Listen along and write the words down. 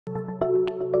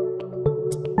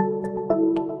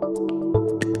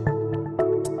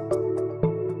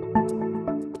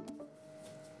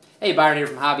Hey, Byron here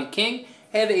from HobbyKing.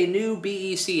 Have a new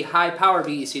BEC, high power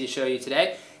BEC to show you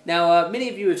today. Now, many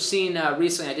of you have seen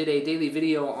recently I did a daily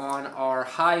video on our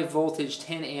high voltage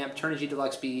 10 amp Turnigy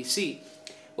dlux BEC.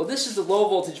 Well, this is the low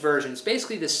voltage version. It's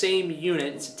basically the same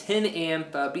unit. It's a 10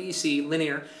 amp BEC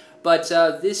linear, but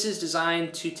this is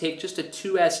designed to take just a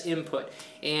 2S input.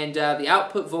 And the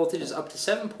output voltage is up to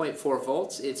 7.4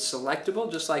 volts. It's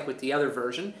selectable, just like with the other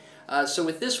version. So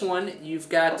with this one, you've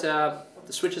got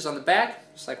the switches on the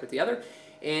back, just like with the other,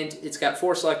 and it's got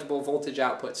 4 selectable voltage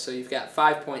outputs. So you've got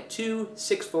 5.2,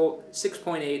 6 volt,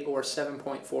 6.8, or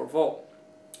 7.4 volt.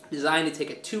 Designed to take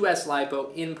a 2S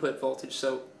LiPo input voltage,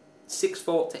 so 6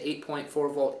 volt to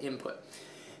 8.4 volt input.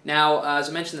 Now, as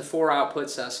I mentioned, the 4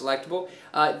 outputs selectable.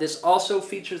 This also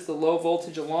features the low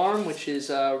voltage alarm, which is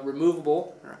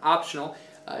removable or optional,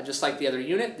 just like the other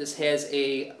unit. This has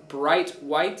a bright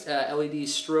white LED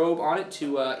strobe on it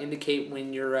to indicate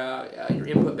when your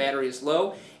input battery is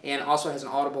low, and also has an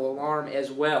audible alarm as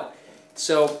well.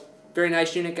 So, very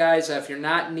nice unit, guys. If you're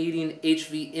not needing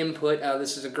HV input,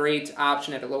 this is a great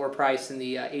option at a lower price than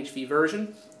the HV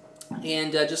version.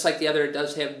 And just like the other, it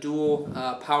does have dual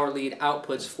power lead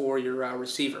outputs for your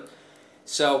receiver.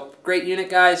 So, great unit,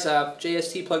 guys.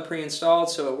 JST plug pre-installed,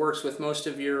 so it works with most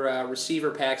of your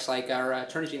receiver packs, like our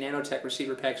Turnigy Nanotech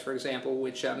receiver packs, for example,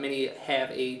 which many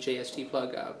have a JST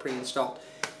plug pre-installed.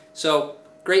 So,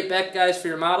 great BEC, guys, for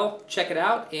your model. Check it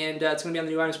out, and it's going to be on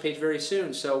the new items page very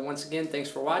soon. So, once again, thanks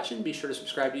for watching. Be sure to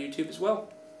subscribe to YouTube as well.